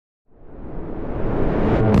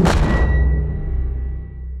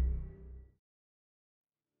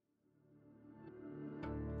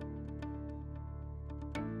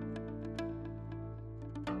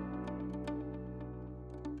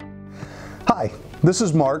Hi, this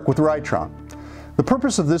is Mark with Ritron. The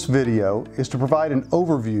purpose of this video is to provide an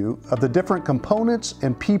overview of the different components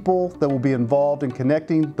and people that will be involved in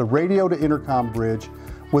connecting the radio-to-intercom bridge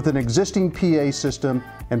with an existing PA system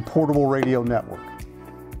and portable radio network.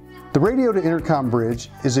 The radio-to-intercom bridge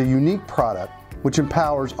is a unique product which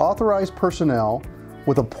empowers authorized personnel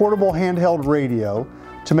with a portable handheld radio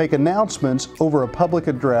to make announcements over a public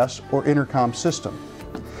address or intercom system.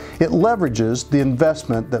 It leverages the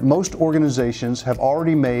investment that most organizations have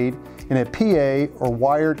already made in a PA or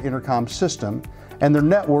wired intercom system and their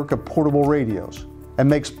network of portable radios, and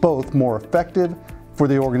makes both more effective for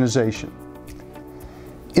the organization.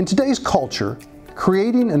 In today's culture,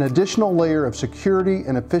 creating an additional layer of security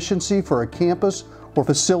and efficiency for a campus or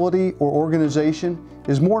facility or organization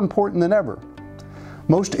is more important than ever.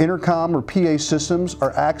 Most intercom or PA systems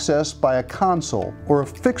are accessed by a console or a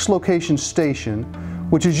fixed location station,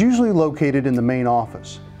 which is usually located in the main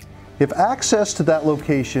office. If access to that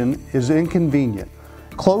location is inconvenient,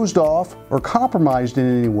 closed off, or compromised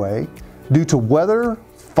in any way due to weather,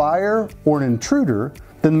 fire, or an intruder,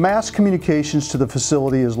 then mass communications to the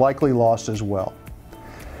facility is likely lost as well.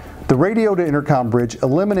 The radio-to-intercom bridge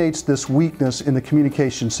eliminates this weakness in the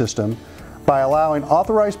communication system by allowing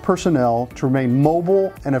authorized personnel to remain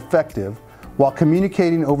mobile and effective while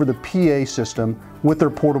communicating over the PA system with their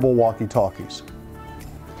portable walkie-talkies.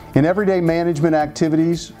 In everyday management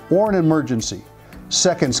activities or an emergency,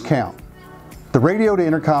 seconds count. The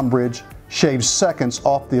radio-to-intercom bridge shaves seconds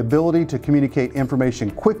off the ability to communicate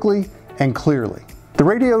information quickly and clearly. The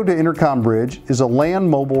radio-to-intercom bridge is a land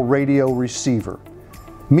mobile radio receiver,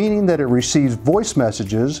 meaning that it receives voice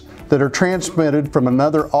messages that are transmitted from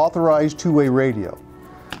another authorized two-way radio.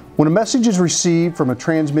 When a message is received from a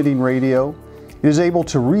transmitting radio, it is able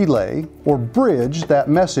to relay or bridge that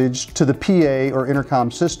message to the PA or intercom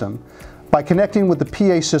system by connecting with the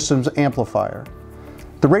PA system's amplifier.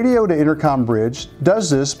 The radio-to-intercom bridge does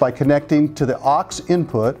this by connecting to the aux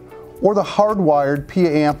input or the hardwired PA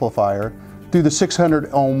amplifier through the 600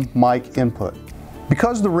 ohm mic input.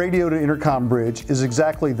 Because the radio-to-intercom bridge is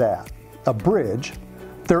exactly that, a bridge,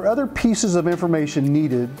 there are other pieces of information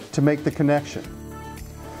needed to make the connection.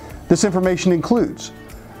 This information includes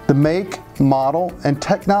the make, model, and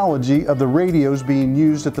technology of the radios being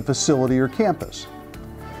used at the facility or campus.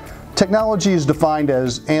 Technology is defined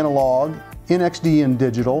as analog, NXDN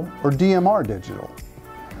digital, or DMR digital.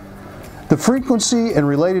 The frequency and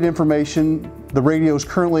related information the radios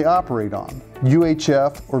currently operate on,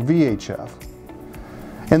 UHF or VHF.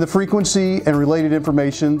 And the frequency and related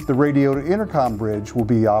information the radio-to-intercom bridge will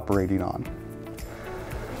be operating on.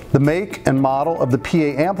 The make and model of the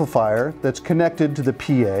PA amplifier that's connected to the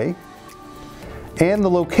PA, and the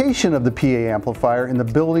location of the PA amplifier in the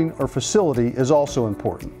building or facility is also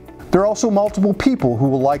important. There are also multiple people who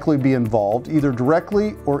will likely be involved, either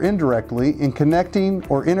directly or indirectly, in connecting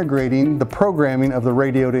or integrating the programming of the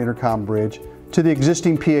radio-to-intercom bridge to the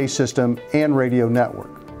existing PA system and radio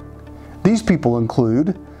network. These people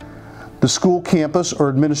include the school campus or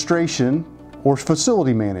administration or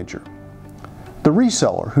facility manager, the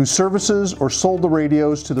reseller who services or sold the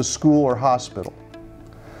radios to the school or hospital,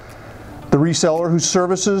 the reseller who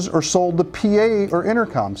services or sold the PA or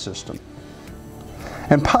intercom system,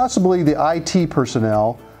 and possibly the IT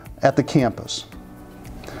personnel at the campus,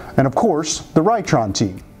 and of course the Ritron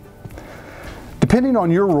team. Depending on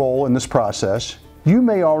your role in this process, you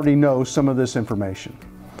may already know some of this information.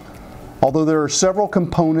 Although there are several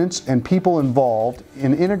components and people involved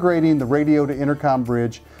in integrating the radio-to-intercom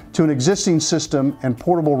bridge to an existing system and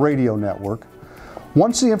portable radio network,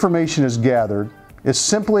 once the information is gathered, it's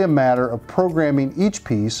simply a matter of programming each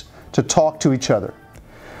piece to talk to each other.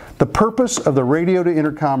 The purpose of the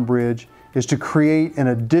radio-to-intercom bridge is to create an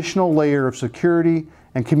additional layer of security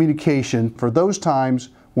and communication for those times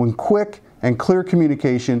when quick and clear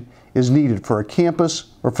communication is needed for a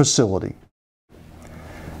campus or facility.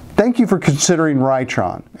 Thank you for considering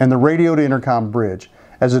Ritron and the radio-to-intercom bridge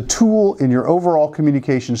as a tool in your overall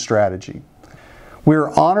communication strategy. We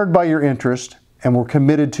are honored by your interest and we're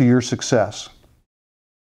committed to your success.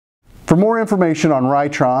 For more information on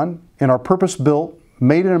Ritron and our purpose-built,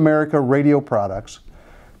 Made in America radio products,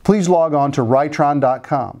 please log on to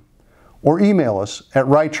Ritron.com or email us at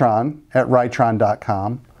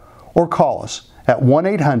Ritron@Ritron.com or call us at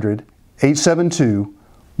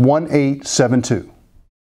 1-800-872-1872.